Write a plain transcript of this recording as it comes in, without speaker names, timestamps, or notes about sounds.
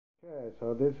Okay,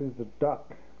 so this is the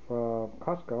duck from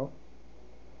Costco.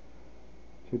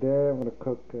 Today I'm going to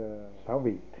cook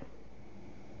salvit.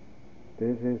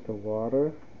 This is the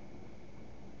water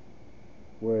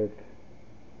with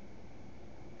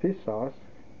fish sauce,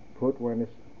 put when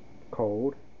it's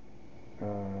cold.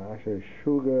 Actually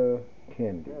sugar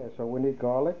candy. Yeah, so we need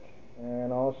garlic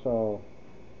and also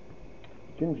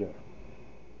ginger.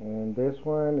 And this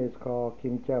one is called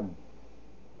kimcham.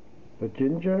 The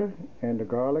ginger and the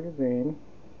garlic is in.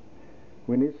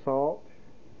 We need salt,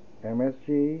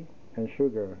 MSG, and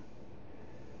sugar.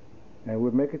 And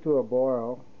we make it to a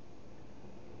boil.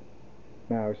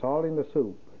 Now it's all in the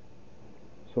soup.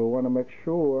 So we want to make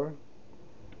sure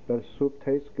the soup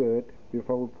tastes good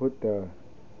before we put the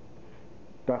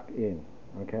duck in.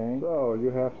 Okay? So you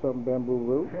have some bamboo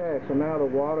root. Okay, so now the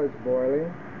water is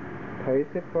boiling.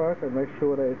 Taste it first and make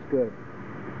sure that it's good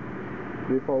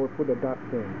before we put the duck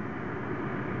in.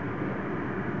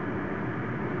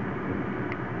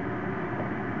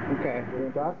 Okay, the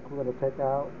duck, we're going to take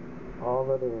out all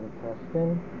of the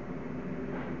intestine.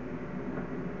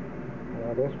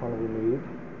 Now this one we need.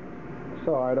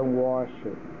 So I don't wash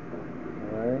it.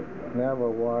 Alright? Never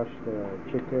wash the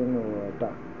chicken or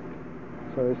duck.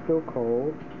 So it's still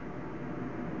cold.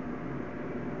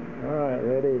 Alright,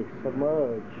 ready.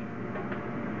 Submerge.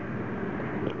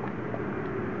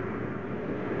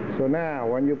 So now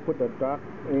when you put the duck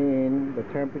in, the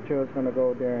temperature is going to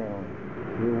go down.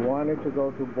 You want it to go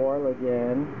to boil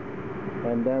again,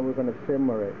 and then we're going to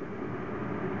simmer it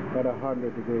at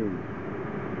 100 degrees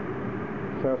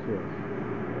Celsius.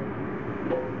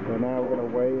 So now we're going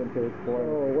to wait until it's boiling.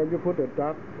 So when you put the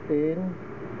duck in,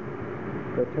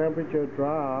 the temperature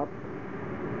drops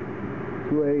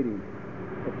to 80.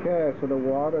 Okay, so the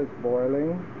water is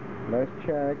boiling. Let's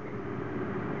check.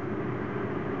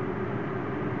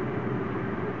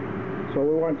 So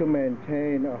we want to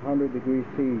maintain 100 degrees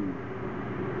C.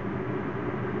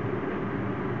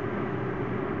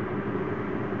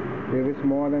 If it's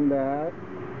more than that,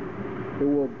 it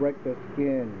will break the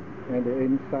skin and the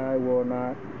inside will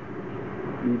not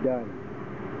be done.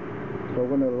 So we're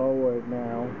going to lower it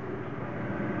now.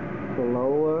 So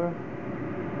lower.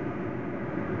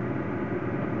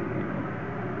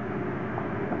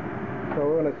 So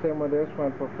we're going to simmer this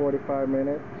one for 45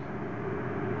 minutes.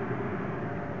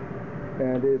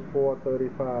 And it's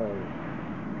 4:35.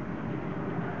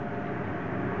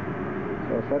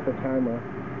 So set the timer.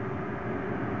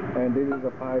 And this is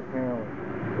a 5 pound.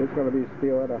 It's going to be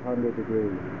still at 100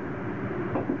 degrees.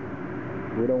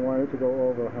 We don't want it to go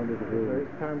over 100 degrees. So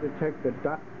it's time to take the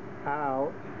duck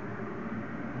out.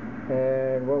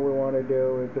 And what we want to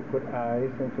do is to put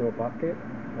ice into a bucket.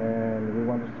 And we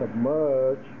want to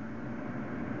submerge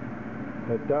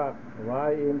the duck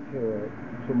right into it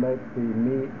to make the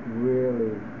meat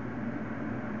really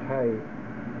tight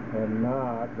and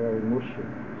not very mushy.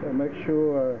 So make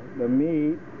sure the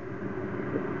meat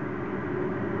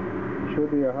should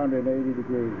be 180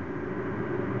 degrees.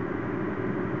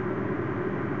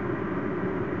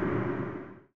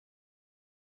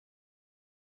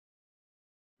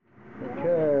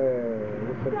 Okay,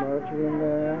 let's submerge it in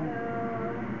there.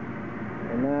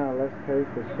 And now let's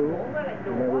taste the soup,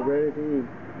 and then we're ready to eat.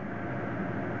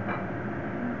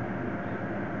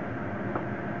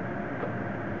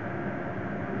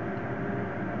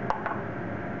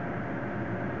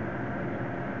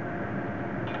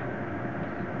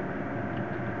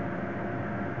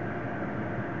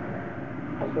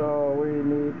 So we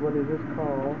need, what is this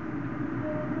called?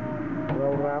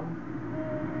 Ram,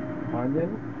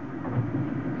 onion,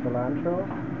 cilantro,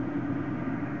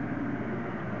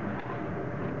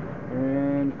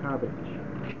 and cabbage.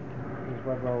 This is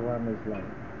what ram is like.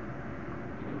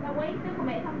 Now wait, nước của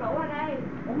mẹ xong đổ ra đây.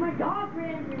 Oh my god,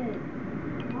 Brandon!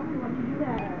 Mommy wants you to do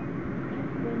that.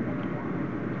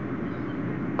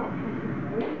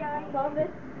 You guys love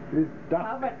this? This duck.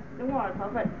 Perfect. Đúng rồi,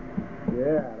 perfect.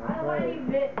 Yeah, that's I don't want any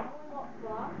bit. I only want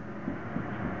fluff.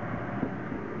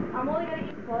 I'm only gonna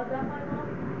eat fuzz at my mom.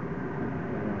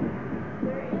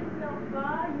 There is no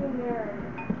fuzz, you nerd.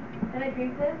 Can I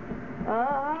drink this?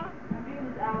 I'm drinking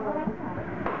this out.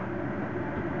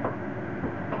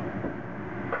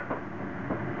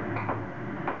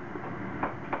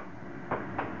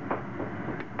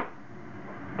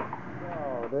 So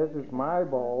this is my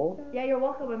bowl. Yeah, you're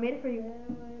welcome. I made it for you.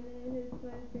 When it hits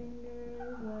my fingers,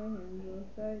 my hands will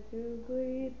start to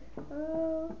bleed.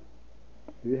 Oh,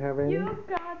 Do you have any? you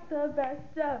got the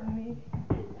best of me.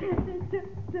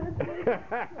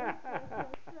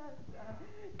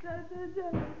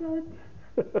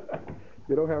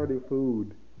 You don't have any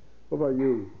food. What about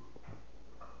you?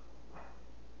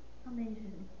 I'm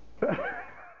Asian.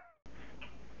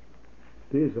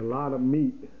 This is a lot of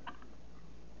meat.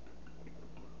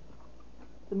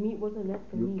 The meat wasn't meant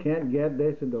for me. You can't get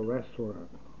this in the restaurant.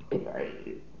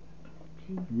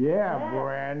 Yeah,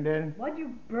 Brandon. Why'd you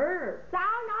burp?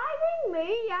 Sao nói tiếng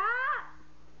Mỹ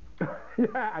vậy?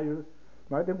 Yeah,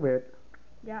 nói tiếng Việt.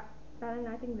 Dạ, sao anh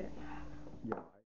nói tiếng Việt? Yeah.